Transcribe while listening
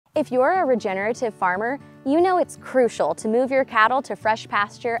If you're a regenerative farmer, you know it's crucial to move your cattle to fresh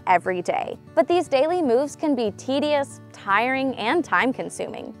pasture every day. But these daily moves can be tedious, tiring, and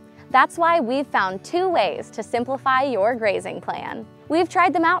time-consuming. That's why we've found 2 ways to simplify your grazing plan. We've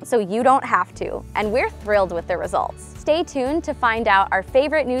tried them out so you don't have to, and we're thrilled with the results. Stay tuned to find out our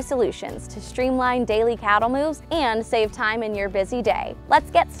favorite new solutions to streamline daily cattle moves and save time in your busy day. Let's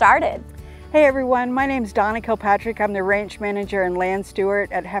get started. Hey everyone, my name is Donna Kilpatrick. I'm the ranch manager and land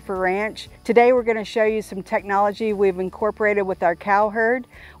steward at Heifer Ranch. Today we're going to show you some technology we've incorporated with our cow herd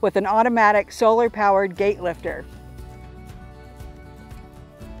with an automatic solar-powered gate lifter.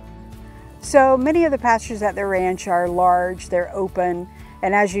 So many of the pastures at the ranch are large, they're open,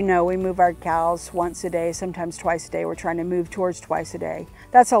 and as you know, we move our cows once a day, sometimes twice a day. We're trying to move towards twice a day.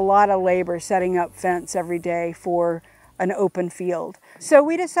 That's a lot of labor setting up fence every day for an open field. So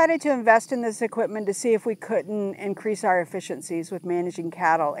we decided to invest in this equipment to see if we couldn't increase our efficiencies with managing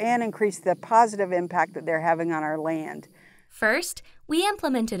cattle and increase the positive impact that they're having on our land. First, we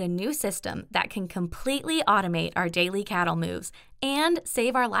implemented a new system that can completely automate our daily cattle moves and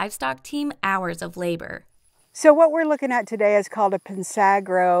save our livestock team hours of labor. So what we're looking at today is called a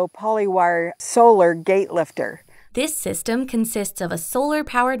PensAgro polywire solar gate lifter. This system consists of a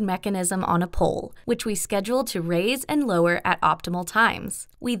solar-powered mechanism on a pole, which we schedule to raise and lower at optimal times.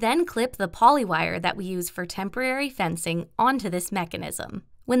 We then clip the polywire that we use for temporary fencing onto this mechanism.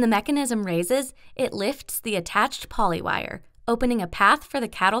 When the mechanism raises, it lifts the attached polywire, opening a path for the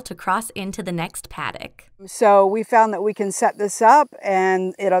cattle to cross into the next paddock. So we found that we can set this up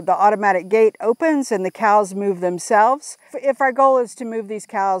and the automatic gate opens and the cows move themselves. If our goal is to move these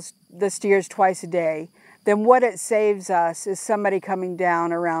cows, the steers, twice a day, then what it saves us is somebody coming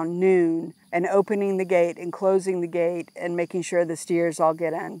down around noon and opening the gate and closing the gate and making sure the steers all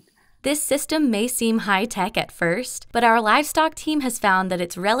get in. This system may seem high-tech at first, but our livestock team has found that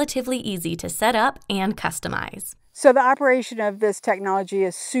it's relatively easy to set up and customize. So the operation of this technology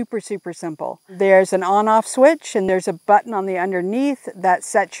is super simple. There's an on-off switch and there's a button on the underneath that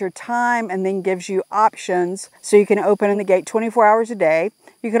sets your time and then gives you options so you can open the gate 24 hours a day.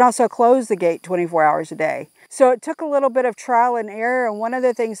 You can also close the gate 24 hours a day. So it took a little bit of trial and error, and one of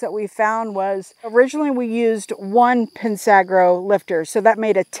the things that we found was originally we used one PensAgro lifter, so that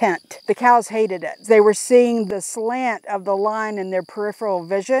made a tent. The cows hated it. They were seeing the slant of the line in their peripheral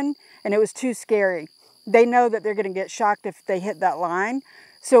vision, and it was too scary. They know that they're going to get shocked if they hit that line.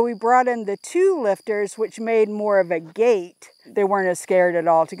 So we brought in the 2 lifters, which made more of a gate. They weren't as scared at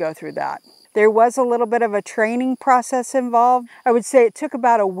all to go through that. There was a little bit of a training process involved. I would say it took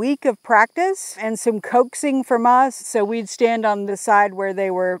about a week of practice and some coaxing from us. So we'd stand on the side where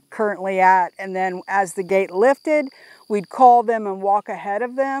they were currently at, and then as the gate lifted, we'd call them and walk ahead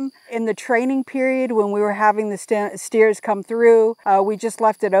of them. In the training period, when we were having the steers come through, we just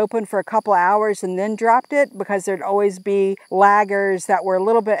left it open for a couple of hours and then dropped it because there'd always be laggers that were a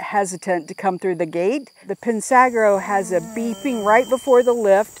little bit hesitant to come through the gate. The PensAgro has a beeping right before the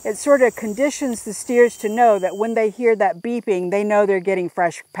lift. It sort of conditions the steers to know that when they hear that beeping, they know they're getting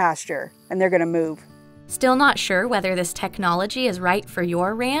fresh pasture and they're going to move. Still not sure whether this technology is right for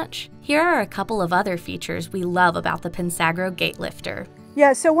your ranch? Here are a couple of other features we love about the PensAgro gate lifter.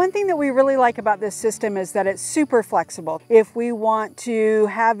 Yeah, so one thing that we really like about this system is that it's super flexible. If we want to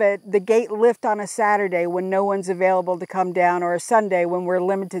have the gate lift on a Saturday when no one's available to come down, or a Sunday when we're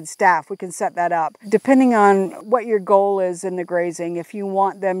limited staff, we can set that up. Depending on what your goal is in the grazing, if you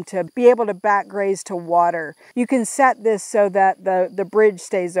want them to be able to back graze to water, you can set this so that the bridge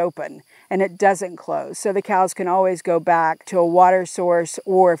stays open and it doesn't close. So the cows can always go back to a water source,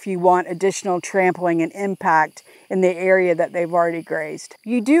 or if you want additional trampling and impact in the area that they've already grazed.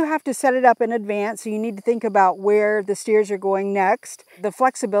 You do have to set it up in advance, so you need to think about where the steers are going next. The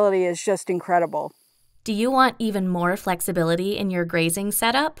flexibility is just incredible. Do you want even more flexibility in your grazing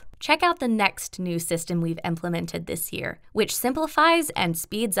setup? Check out the next new system we've implemented this year, which simplifies and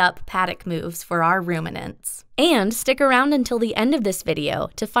speeds up paddock moves for our ruminants. And stick around until the end of this video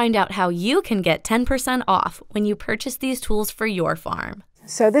to find out how you can get 10% off when you purchase these tools for your farm.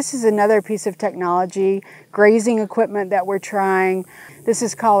 So this is another piece of technology, grazing equipment that we're trying. This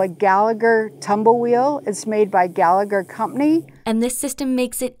is called a Gallagher Tumblewheel. It's made by Gallagher Company. And this system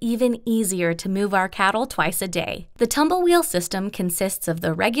makes it even easier to move our cattle twice a day. The Tumblewheel system consists of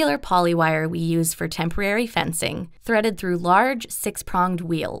the regular polywire we use for temporary fencing, threaded through large 6-pronged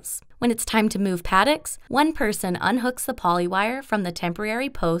wheels. When it's time to move paddocks, one person unhooks the polywire from the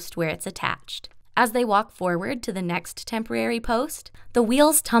temporary post where it's attached. As they walk forward to the next temporary post, the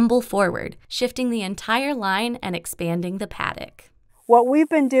wheels tumble forward, shifting the entire line and expanding the paddock. What we've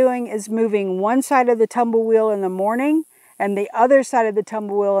been doing is moving one side of the tumble wheel in the morning and the other side of the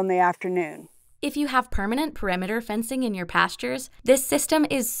tumble wheel in the afternoon. If you have permanent perimeter fencing in your pastures, this system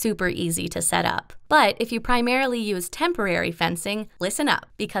is super easy to set up. But if you primarily use temporary fencing, listen up,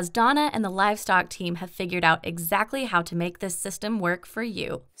 because Donna and the livestock team have figured out exactly how to make this system work for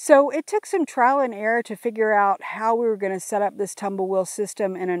you. So it took some trial and error to figure out how we were going to set up this tumble wheel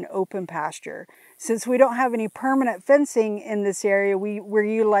system in an open pasture. Since we don't have any permanent fencing in this area, we're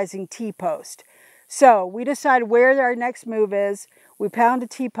utilizing T-post. So we decide where our next move is. We pound a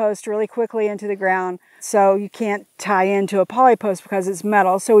T-post really quickly into the ground, so you can't tie into a poly post because it's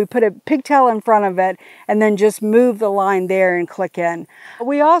metal. So we put a pigtail in front of it and then just move the line there and click in.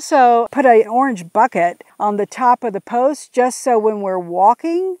 We also put an orange bucket on the top of the post just so when we're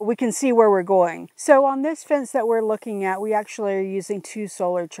walking, we can see where we're going. So on this fence that we're looking at, we actually are using 2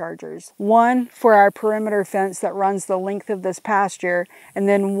 solar chargers. One for our perimeter fence that runs the length of this pasture, and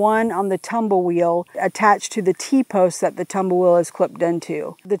then one on the tumble wheel attached to the T-post that the tumble wheel is clipped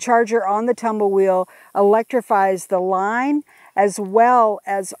into. The charger on the tumble wheel electrifies the line as well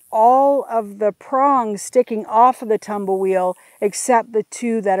as all of the prongs sticking off of the tumble wheel except the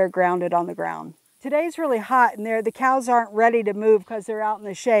 2 that are grounded on the ground. Today's really hot and the cows aren't ready to move because they're out in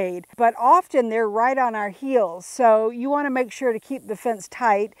the shade, but often they're right on our heels, so you want to make sure to keep the fence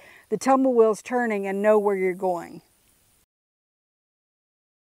tight, the tumble wheel's turning, and know where you're going.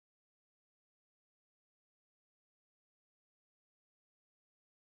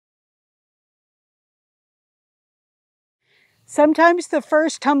 Sometimes the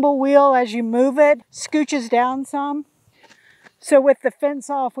first tumble wheel, as you move it, scooches down some. So with the fence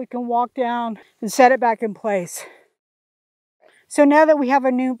off, we can walk down and set it back in place. So now that we have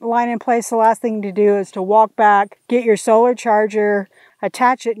a new line in place, the last thing to do is to walk back, get your solar charger,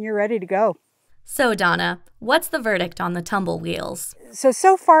 attach it, and you're ready to go. So Donna, what's the verdict on the tumble wheels?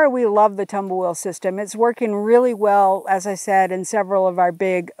 So far we love the tumble wheel system. It's working really well, as I said, in several of our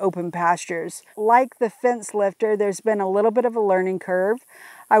big open pastures. Like the fence lifter, there's been a little bit of a learning curve.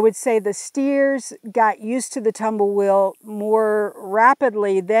 I would say the steers got used to the tumble wheel more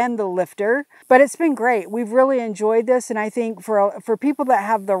rapidly than the lifter, but it's been great. We've really enjoyed this, and I think for people that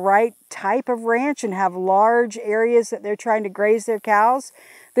have the right type of ranch and have large areas that they're trying to graze their cows,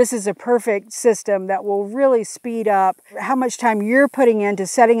 this is a perfect system that will really speed up how much time you're putting into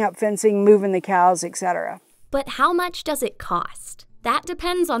setting up fencing, moving the cows, etc. But how much does it cost? That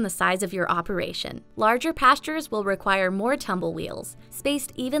depends on the size of your operation. Larger pastures will require more tumble wheels,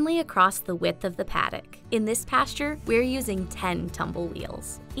 spaced evenly across the width of the paddock. In this pasture, we're using 10 tumble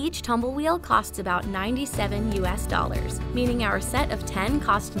wheels. Each tumble wheel costs about $97 US, meaning our set of 10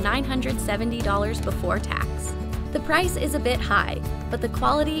 cost $970 before tax. The price is a bit high, but the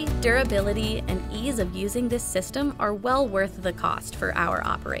quality, durability, and ease of using this system are well worth the cost for our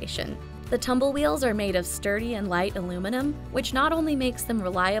operation. The tumble wheels are made of sturdy and light aluminum, which not only makes them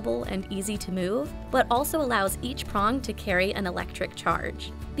reliable and easy to move, but also allows each prong to carry an electric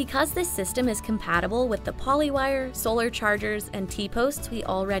charge. Because this system is compatible with the polywire, solar chargers, and T-posts we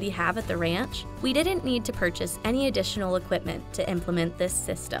already have at the ranch, we didn't need to purchase any additional equipment to implement this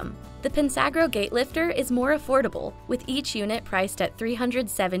system. The PensAgro gate lifter is more affordable, with each unit priced at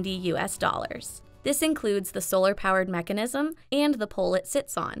 $370 US. This includes the solar-powered mechanism and the pole it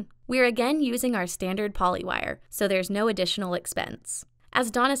sits on. We're again using our standard polywire, so there's no additional expense.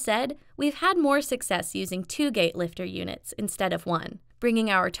 As Donna said, we've had more success using 2 gate lifter units instead of 1, bringing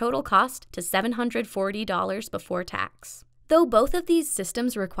our total cost to $740 before tax. Though both of these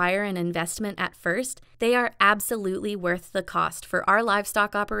systems require an investment at first, they are absolutely worth the cost for our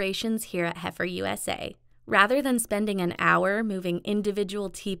livestock operations here at Heifer USA. Rather than spending an hour moving individual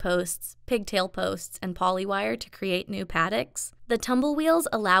T-posts, pigtail posts, and polywire to create new paddocks, the tumble wheels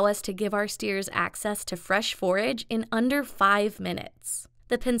allow us to give our steers access to fresh forage in under 5 minutes.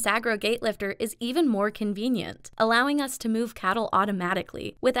 The PensAgro gate lifter is even more convenient, allowing us to move cattle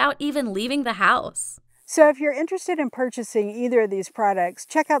automatically without even leaving the house. So if you're interested in purchasing either of these products,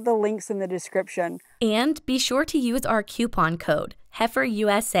 check out the links in the description. And be sure to use our coupon code,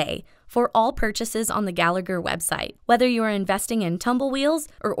 HeiferUSA, for all purchases on the Gallagher website. Whether you are investing in tumble wheels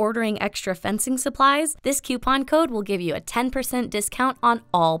or ordering extra fencing supplies, this coupon code will give you a 10% discount on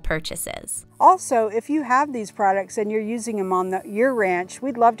all purchases. Also, if you have these products and you're using them on your ranch,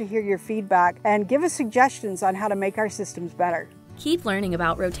 we'd love to hear your feedback and give us suggestions on how to make our systems better. Keep learning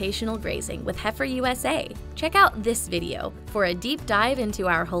about rotational grazing with Heifer USA. Check out this video for a deep dive into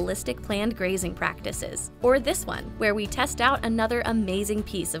our holistic planned grazing practices, or this one where we test out another amazing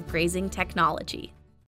piece of grazing technology.